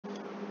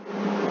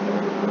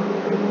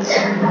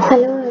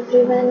Hello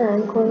everyone,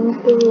 I'm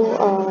going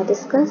to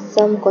discuss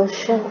some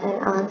question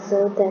and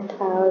answer that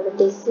are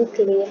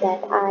basically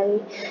that I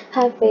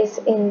have faced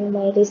in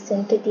my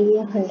recent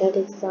DA100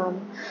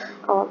 exam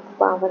of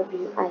Power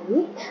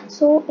BI.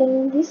 So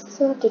in this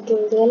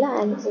tutorial,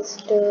 I'm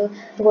just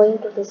going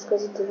to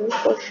discuss the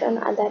question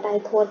that I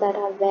thought that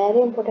are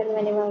very important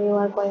whenever you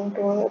are going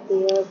to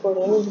appear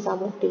for any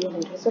exam of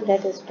DA100. So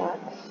let us start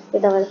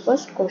with our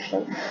first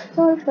question.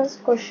 So our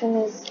first question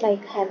is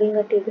like having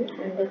a table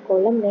and a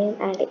column name,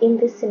 and in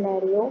this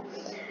scenario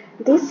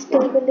this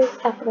table is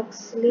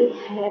approximately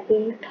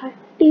having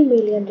 30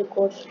 million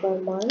records per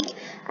month,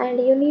 and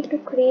you need to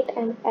create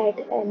an ad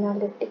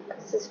analytic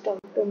system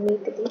to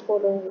meet the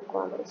following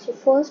requirements. So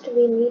first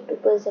we need to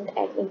present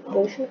ad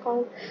impression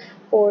count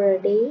for a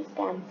day,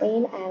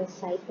 campaign and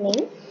site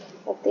name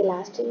of the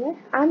last year,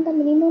 and the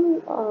minimum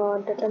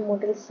data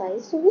model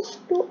size. So which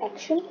two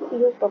action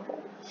you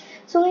perform.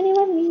 So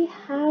whenever we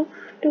have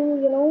to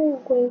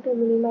going to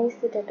minimize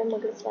the data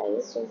model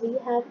size, so we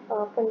have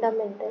a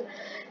fundamental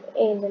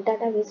in the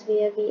database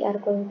where we are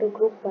going to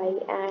group by,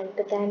 and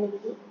then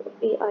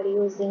we are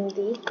using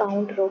the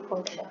count row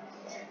function.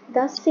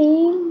 The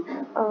same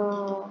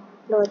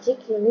logic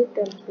you need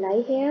to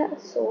apply here.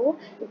 So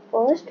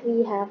first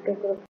we have to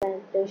group the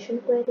impression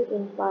query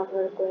in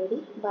Power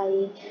Query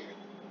by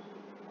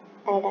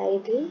add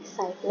id,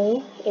 site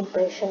name,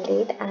 impression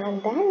date,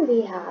 and then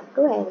we have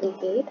to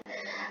aggregate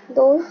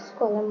those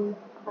column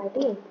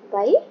id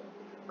by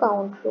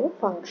count row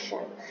function.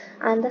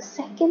 And the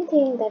second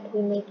thing that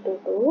we need to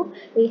do,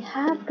 we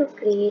have to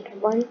create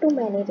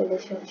one-to-many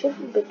relationship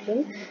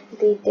between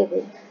the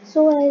table.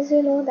 So as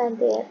you know that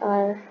there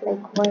are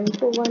like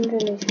one-to-one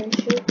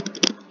relationship,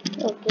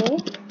 okay,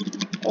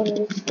 in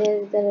which there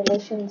is the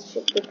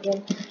relationship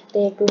between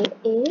table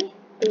A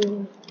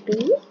to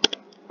B,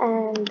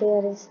 and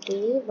there is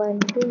the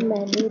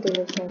one-to-many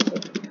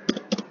relationship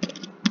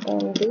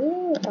in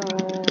the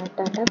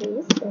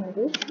database, in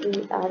which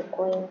we are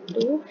going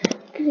to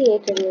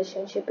create a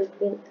relationship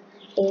between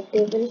A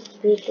table,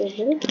 B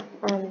table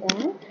and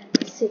then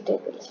C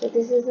table. So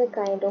this is a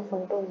kind of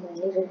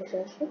one-to-many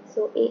relationship.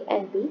 So A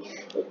and B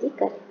is the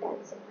correct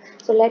answer.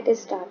 So let us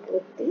start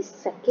with the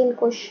second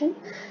question.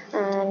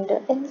 And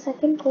in the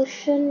second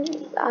question,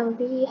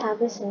 we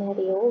have a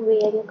scenario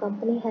where your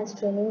company has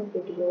training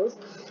videos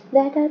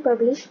that are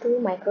published to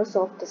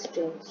Microsoft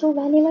Stream. So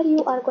whenever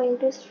you are going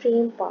to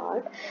stream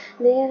part,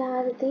 there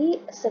are the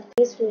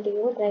surface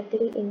video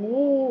directly in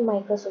a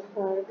Microsoft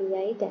Power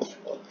BI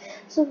dashboard.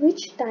 So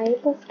which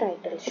type of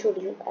title should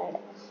you add?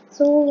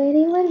 So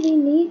whenever we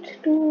need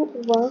to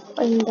work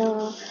on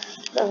the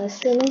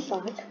streaming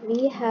part,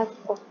 we have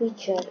a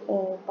feature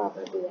in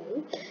Power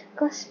BI,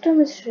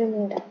 custom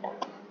streaming data.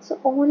 So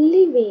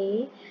only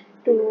way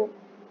to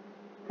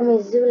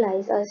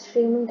visualize a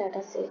streaming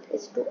dataset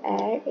is to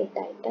add a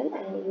title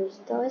and use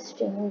the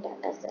streaming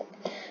dataset.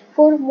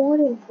 For more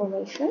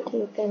information,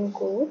 you can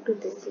go to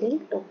this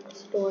link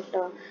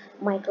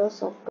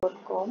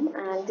microsoft.com,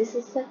 and this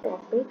is the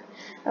topic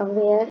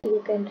where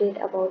you can read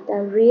about the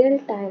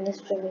real-time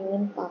streaming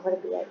in Power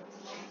BI.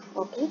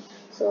 Okay,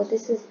 so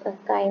this is a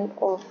kind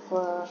of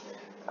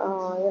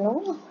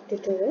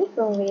tutorial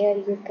from where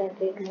you can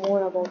read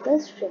more about the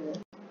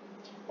streaming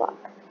part.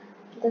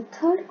 The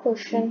third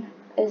question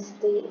is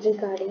the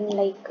regarding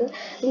like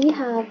we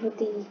have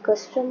the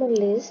customer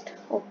list,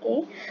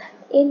 okay,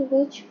 in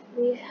which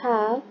we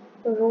have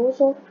rows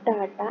of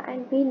data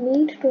and we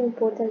need to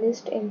import the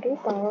list into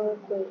Power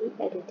Query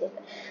edited.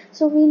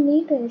 So we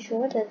need to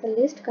ensure that the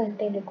list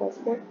contains records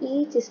for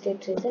each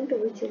state region to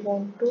which you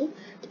want to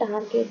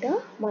target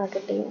a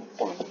marketing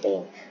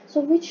campaign.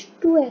 So which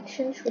two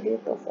actions should you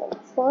perform?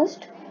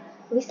 First,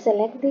 we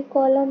select the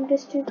column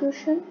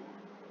distribution.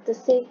 The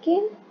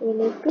second, we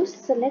need to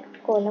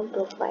select column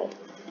profile.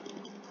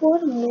 For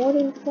more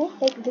info,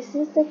 like this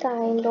is the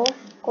kind of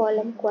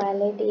column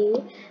quality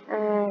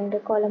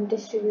and column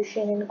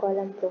distribution and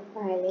column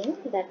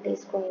profiling that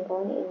is going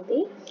on in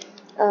the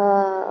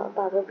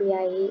Power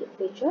BI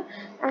feature.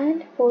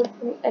 And for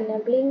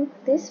enabling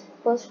this,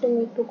 first we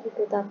need to go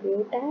to the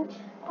view tab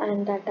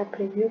and data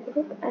preview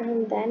group,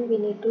 and then we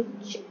need to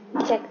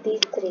check these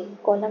three: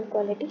 column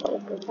quality,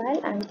 column profile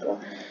and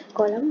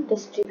column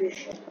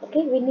distribution.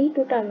 Okay, we need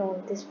to turn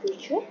on this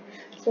feature.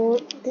 So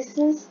this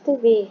is the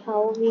way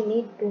how we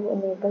need to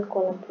enable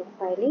column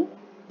profiling.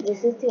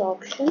 This is the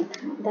option.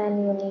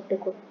 Then you need to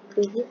go to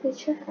preview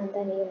feature and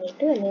then you need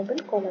to enable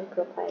column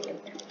profiling.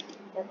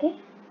 Okay,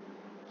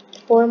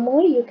 for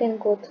more you can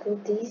go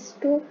through these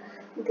two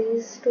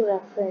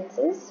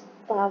references,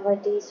 Power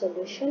D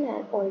solution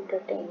and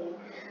Alter training.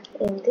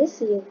 In this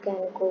you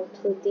can go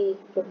through the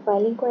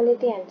profiling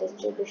quality and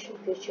distribution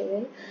feature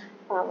in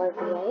Power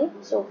BI.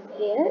 So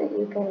here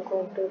you can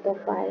go to the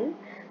file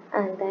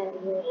and then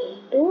you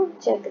need to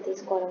check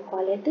this column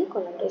quality,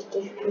 column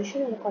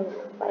distribution and column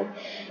profile.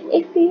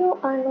 If you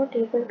are not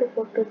able to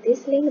go to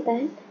this link,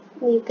 then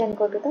you can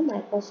go to the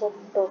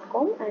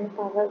microsoft.com and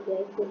Power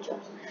BI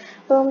features.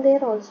 From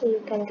there also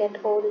you can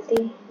get all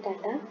the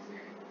data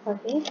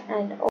okay,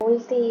 and all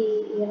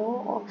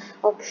the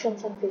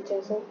options and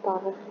features of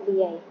Power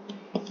BI.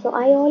 So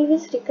I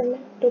always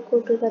recommend to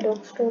go to the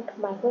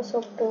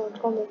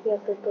docs.microsoft.com if you are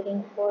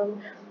preparing for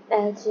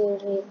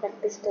Azure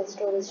practice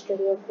test or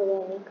studio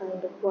for any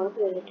kind of work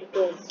related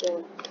to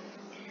Azure.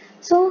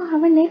 So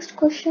our next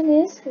question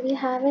is, we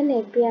have an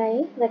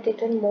API that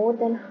return more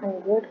than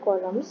 100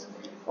 columns.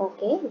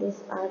 Okay,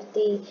 these are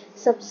the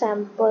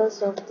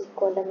subsamples of the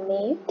column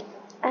name,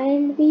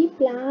 and we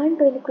plan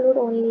to include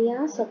only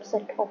a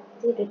subset of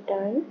the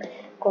return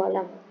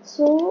column.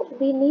 So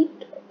we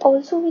need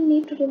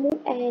to remove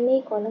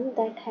any column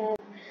that have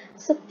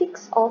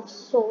suffix of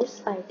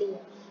source ID.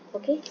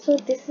 Okay, so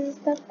this is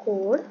the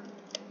code.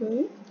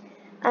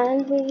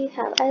 And we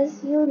have,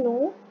 as you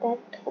know, that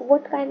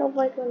what kind of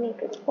work we need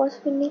to do.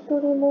 First we need to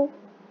remove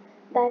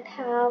that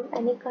have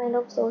any kind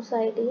of source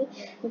ID,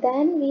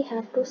 then we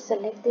have to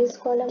select this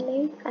column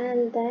name,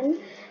 and then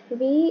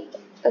we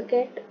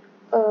get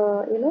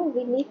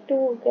we need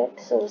to get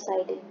source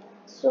ID.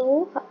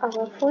 So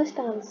our first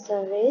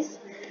answer is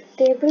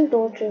table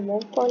dot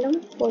remove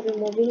column for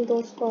removing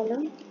those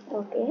column.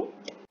 Okay,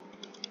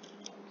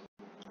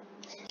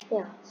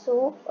 yeah,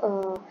 so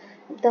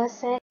the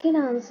second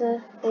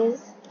answer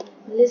is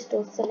list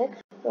of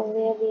select, from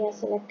where we are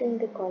selecting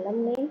the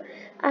column name,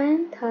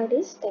 and third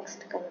is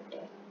text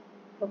content.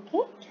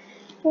 Okay,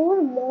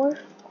 for more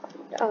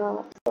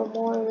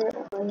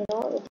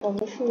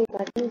information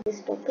regarding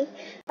this topic,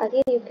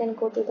 again you can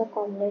go to the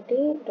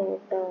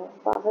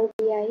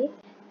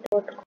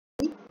community.powerbi.com,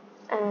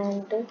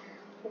 and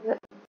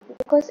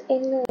because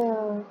in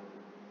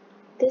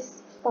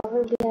this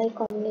Power BI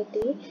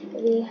community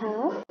we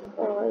have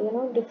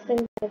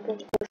different type of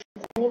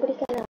questions. Anybody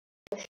can ask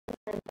question,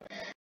 and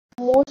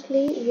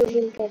mostly you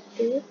will get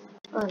the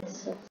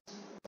answer.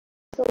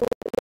 So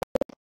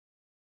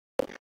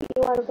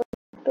you are going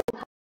to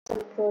have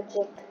some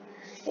project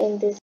in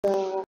this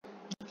Power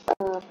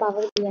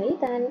BI,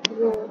 then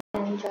you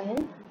can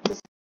join this.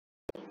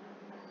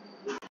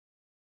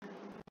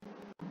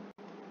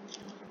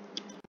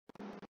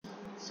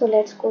 So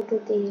let's go to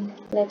the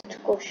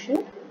next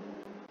question.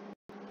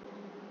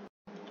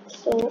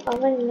 So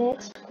our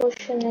next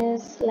question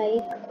is,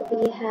 like,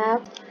 we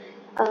have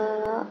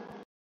uh,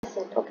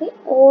 set. Okay,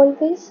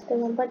 always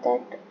remember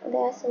that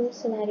there are some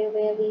scenario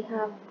where we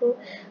have to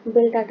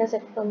build data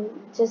set from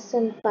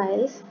JSON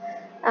files,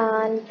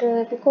 and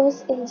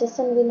because in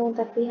JSON we know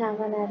that we have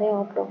an array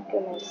of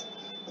documents,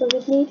 so we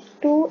need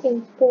to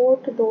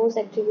import those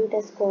attribute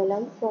as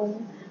column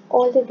from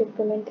all the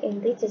document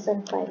in the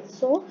JSON file.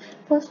 So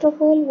first of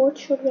all, what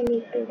should we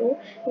need to do?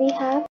 We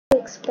have to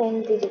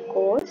expand the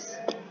records.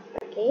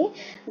 Okay,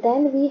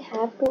 then we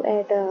have to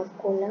add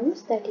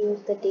columns that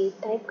use the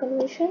date type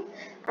conversion,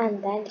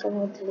 and then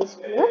convert the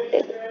list to a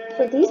table.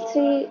 So these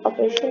three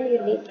operations you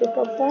need to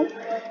perform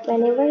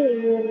whenever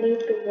you need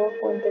to work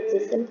on the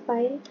JSON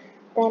file.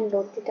 Then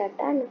load the data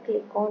and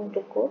click on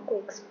record to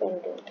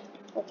expand it.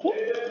 Okay,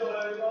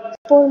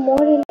 for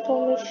more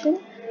information,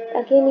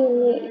 again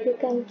you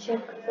can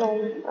check from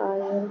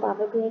your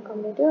Power BI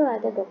community or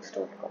other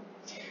docs.com.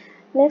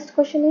 Next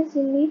question is,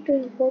 you need to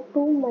import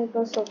two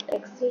Microsoft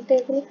Excel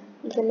table.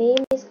 The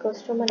name is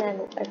customer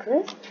and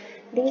address.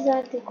 These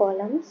are the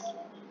columns.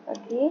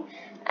 Okay,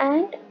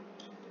 and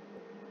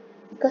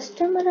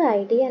customer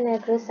ID and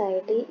address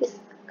ID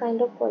is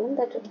kind of column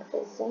that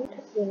represent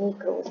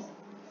unique rows.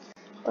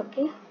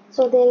 Okay,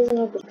 so there is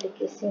no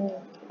duplication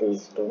in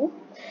these two.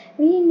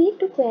 We need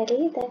to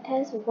query that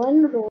has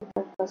one row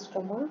per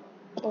customer.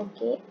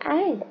 Okay,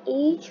 and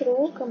each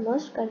row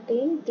must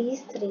contain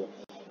these three: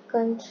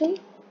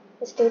 country,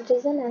 state,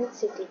 region, and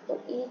city for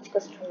each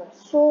customer.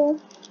 So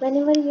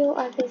whenever you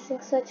are facing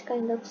such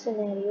kind of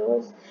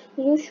scenarios,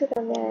 you should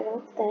aware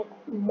of that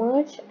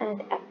merge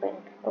and append.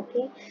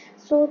 Okay,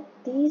 so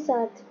these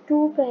are the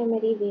two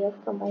primary way of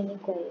combining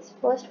queries.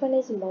 First one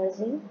is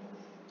merging,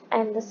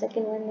 and the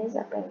second one is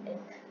appending,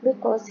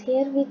 because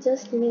here we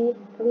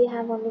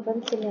have only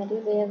one scenario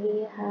where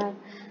we have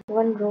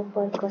one row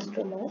per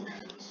customer.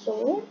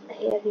 So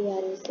here we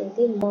are using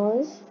the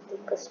merge the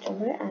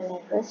customer and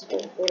address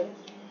table.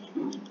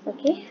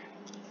 Okay,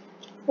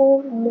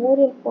 for more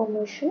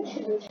information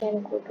you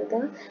can go to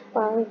the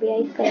Power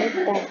BI connect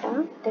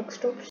data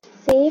desktop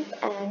save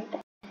and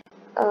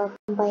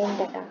combine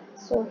data.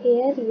 So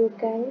here you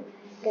can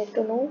get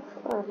to know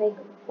like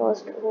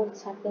first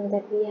what's happening,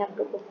 that we have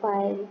to go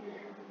file,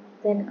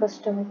 then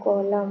custom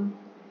column.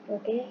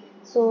 Okay,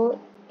 so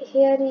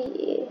here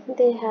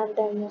they have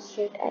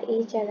demonstrate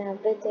each and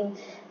everything,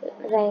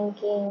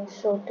 ranking,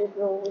 sorted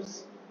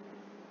rows.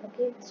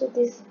 Okay, so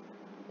this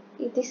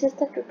is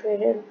the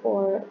tutorial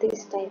for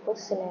this type of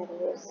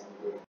scenarios.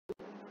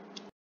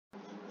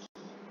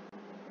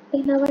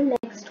 In our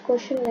next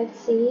question, let's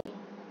see,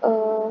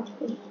 uh,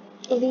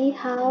 we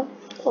have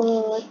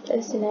a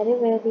scenario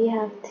where we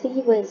have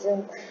three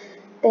versions: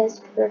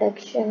 test,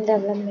 production,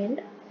 development,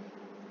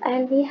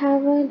 and we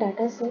have a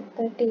data set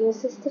that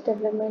uses the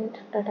development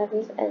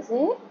database as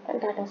a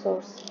data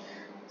source.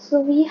 So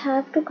we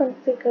have to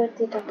configure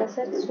the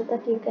dataset so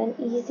that you can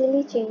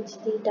easily change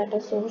the data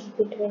source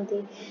between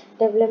the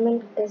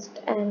development test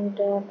and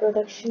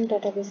production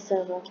database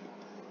server.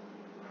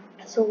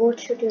 So what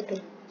should you do?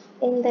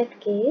 In that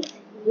case,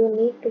 you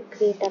need to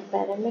create a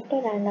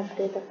parameter and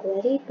update the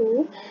query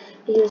to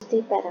use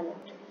the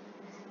parameter.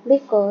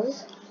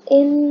 Because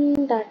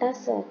in data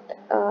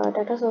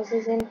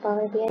sources in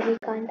Power BI, we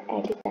can't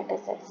edit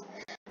datasets.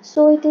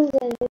 So it is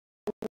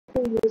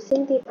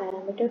using the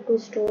parameter to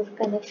store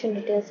connection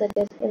details such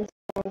as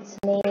instance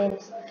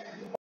names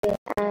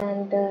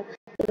and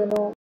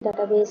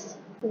database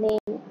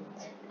name,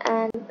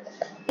 and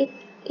it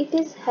it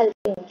is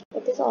helping.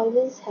 It is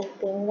always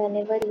helping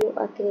whenever you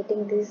are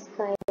creating this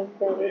kind of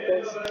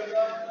variables.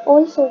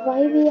 Also,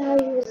 why we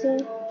are using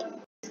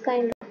this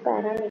kind of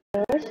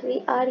parameters?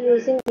 We are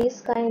using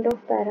this kind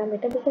of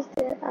parameter because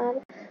there are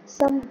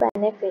some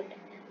benefit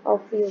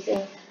of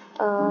using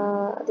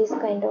this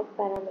kind of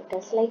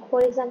parameters. Like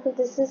for example,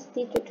 this is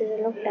the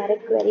tutorial of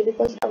direct query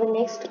because our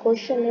next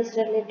question is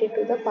related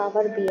to the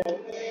Power BI,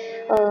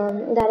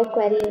 direct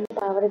query in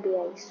Power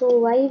BI. So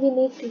why we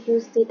need to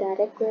use the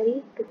direct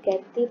query? To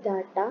get the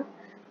data,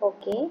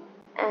 okay,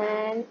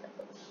 and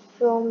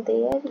from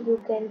there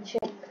you can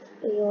check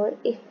your,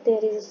 if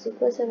there is a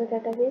SQL Server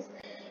database,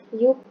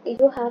 you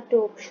have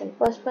two options.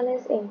 First one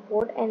is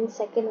import and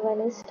second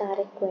one is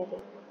direct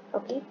query.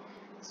 Okay,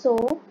 so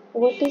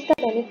what is the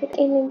benefit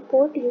in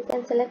import? You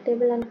can select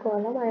table and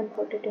column and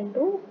import it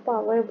into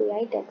Power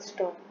BI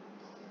desktop.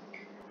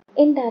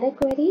 In direct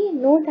query,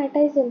 no data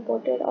is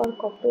imported or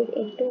copied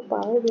into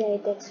Power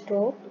BI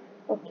desktop.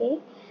 Okay,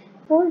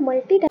 for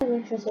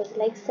multi-dimensional sources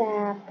like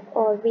SAP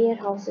or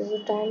warehouses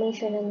with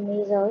dimension and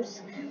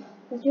measures,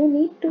 you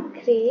need to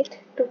create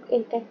to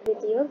interact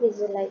with your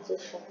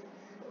visualization.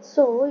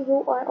 So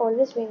you are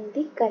always doing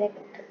the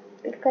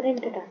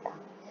current data.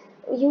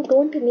 You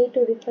don't need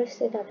to refresh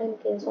the data in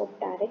case of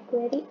direct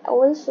query.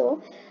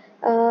 Also,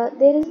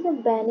 there is the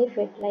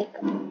benefit like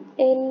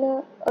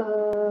in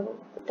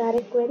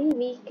direct query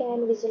we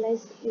can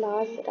visualize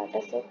large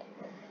data set,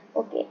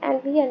 okay,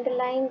 and the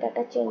underlying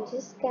data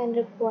changes can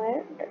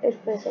require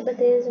refresh, but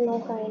there is no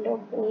kind of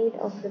need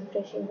of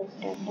refreshing the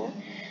data.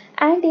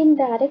 And in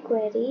direct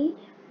query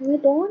we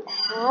don't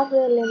have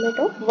a limit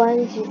of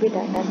 1 GB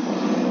data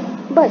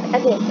set. But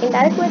again, in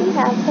direct query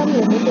have some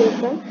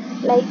limitation,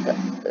 like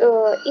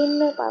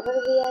in Power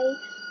BI,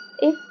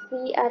 if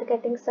we are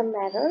getting some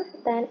error,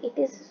 then it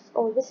is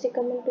always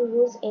recommended to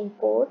use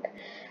import.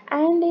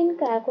 And in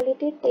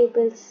calculated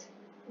tables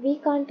we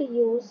can't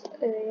use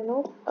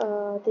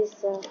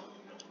this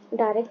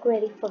direct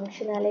query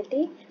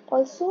functionality.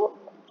 Also,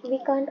 we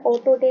can't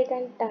auto date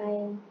and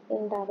time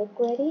in direct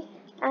query,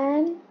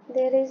 and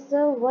there is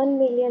a 1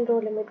 million row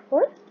limit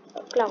for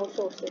cloud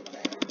sources.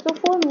 So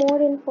for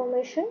more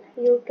information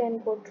you can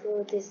go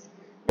through this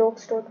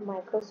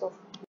docs.microsoft.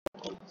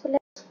 So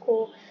let's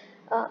go.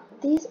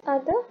 These are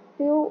the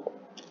few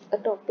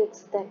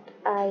topics that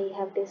I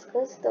have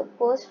discussed. The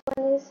first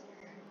one is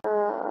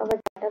our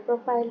data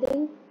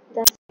profiling.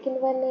 The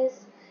second one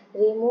is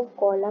remove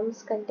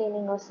columns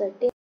containing a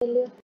certain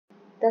value.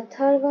 The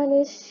third one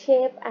is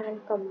shape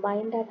and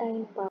combine data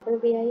in Power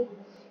BI.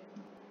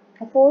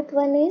 The fourth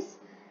one is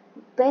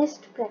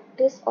best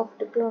practice of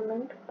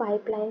deployment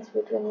pipelines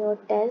between your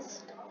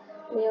test,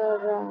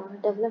 your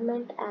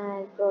development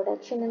and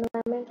production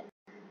environment.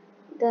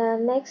 The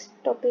next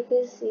topic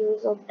is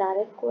use of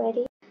direct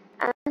query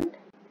and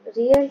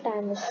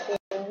real-time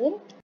streaming in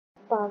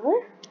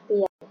Power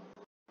BI.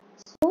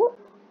 So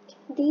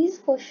these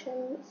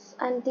questions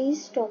and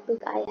these topic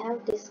I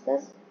have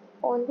discussed,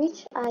 on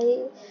which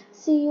I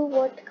see you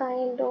what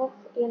kind of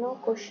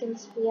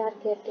questions we are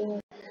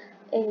getting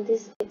in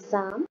this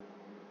exam.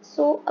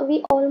 So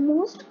we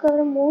almost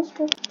cover most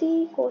of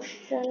the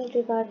question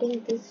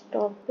regarding this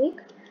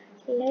topic.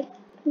 Let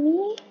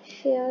me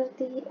share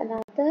the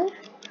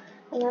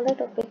another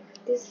topic.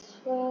 This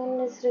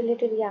one is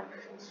related, yeah.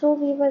 So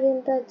we were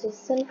in the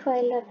JSON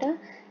file data,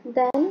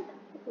 then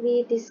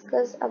we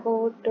discuss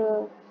about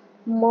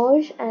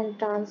merge and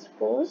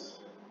transpose,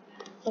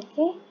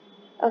 okay,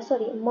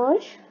 sorry,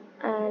 merge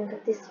and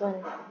this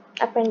one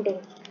appending,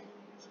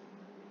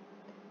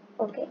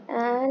 okay.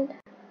 And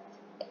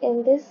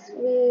in this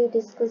we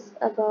discuss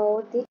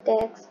about the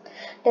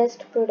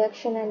test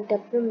production and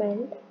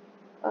development,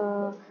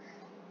 uh,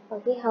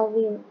 okay, how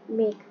we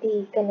make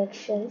the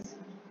connections,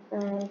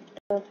 and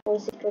for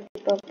security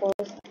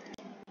purpose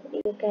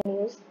you can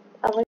use.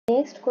 Our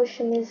next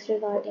question is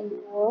regarding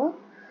your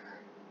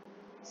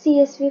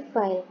CSV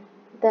file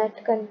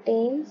that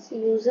contains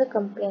user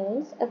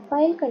complaints. A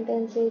file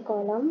contains a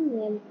column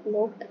named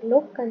logged.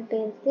 Log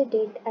contains the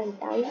date and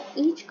time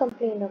each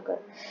complaint occurred.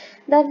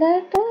 The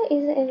data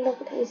is in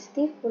logged is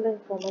the full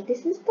format.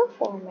 This is the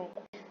format,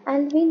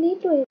 and we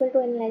need to able to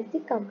analyze the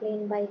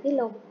complaint by the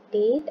log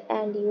date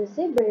and use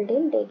a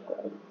built-in date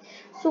query.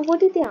 So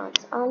what is the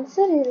answer?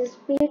 Answer is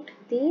split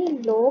the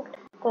logged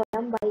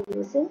column by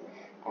using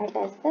it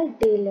as the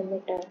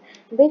delimiter,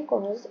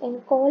 because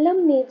in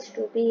column needs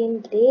to be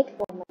in date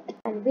format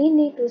and we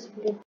need to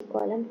split the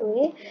column to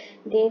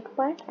a date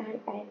part and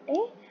add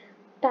a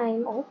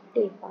time of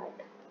day part.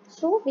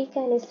 So we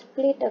can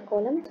split a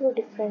column through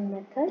different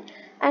method,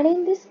 and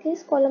in this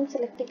case column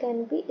selector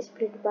can be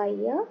split by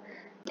a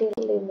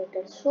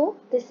delimiter. So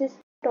this is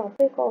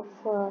topic of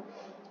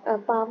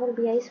Power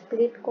BI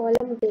split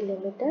column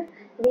delimiter,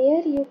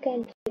 where you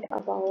can read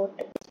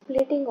about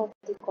splitting of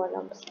the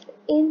columns.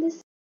 In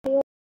this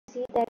video,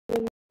 see that we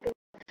need to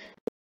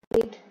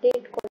split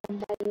date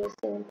column by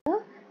using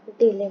the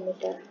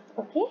delimiter.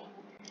 Okay.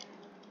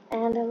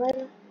 And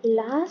our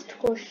last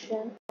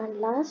question and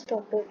last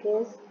topic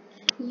is,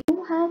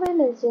 you have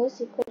an Azure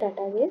SQL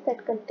database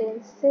that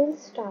contains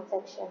sales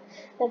transaction.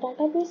 The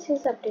database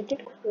is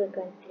updated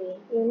frequently.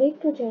 You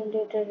need to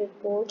generate a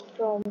report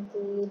from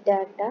the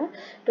data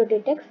to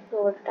detect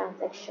fraud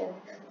transaction.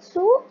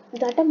 So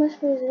data must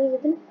be used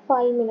within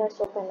 5 minutes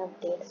of an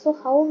update. So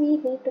how we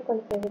need to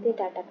configure the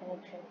data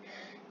connection?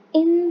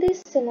 In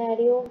this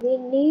scenario, we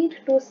need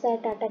to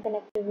set data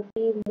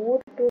connectivity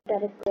mode to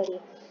direct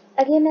query.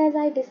 Again, as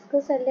I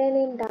discussed earlier,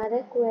 in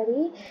direct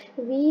query,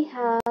 we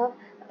have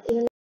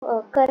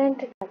current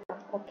data.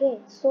 Okay,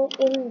 so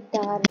in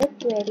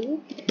direct query,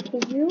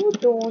 you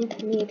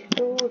don't need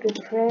to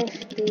refresh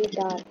the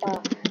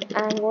data.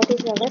 And what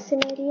is our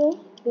scenario?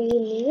 We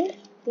need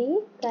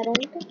the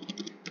current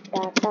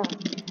data.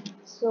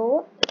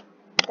 So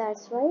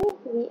that's why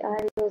we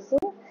are using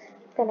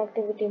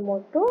connectivity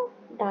mode to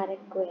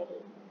direct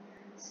query.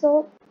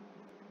 So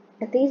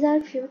these are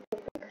few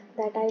topics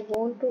that I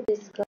want to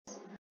discuss,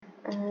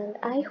 and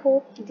I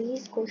hope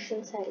these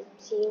questions help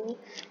you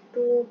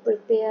to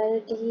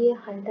prepare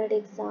DA100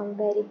 exam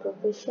very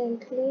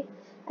proficiently.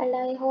 And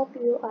I hope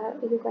you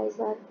guys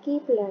are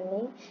keep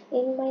learning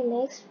in my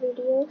next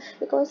video,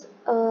 because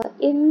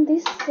in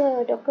this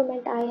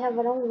document I have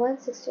around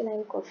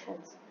 169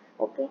 questions.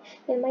 Okay,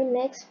 in my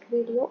next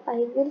video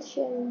I will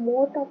share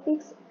more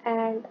topics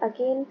and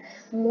again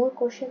more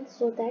questions,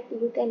 so that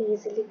you can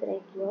easily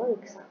crack your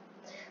exam.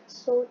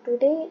 So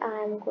today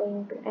I am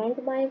going to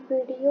end my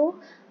video,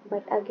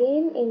 but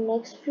again in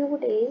next few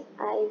days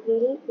I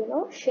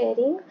will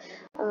sharing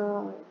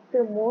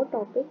few more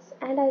topics,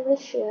 and I will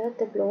share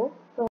the blog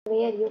from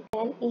where you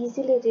can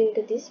easily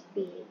read this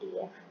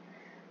PDF.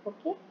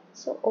 Okay,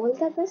 so all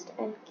the best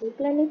and keep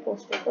learning.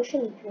 Post your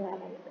question if you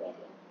have any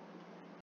query.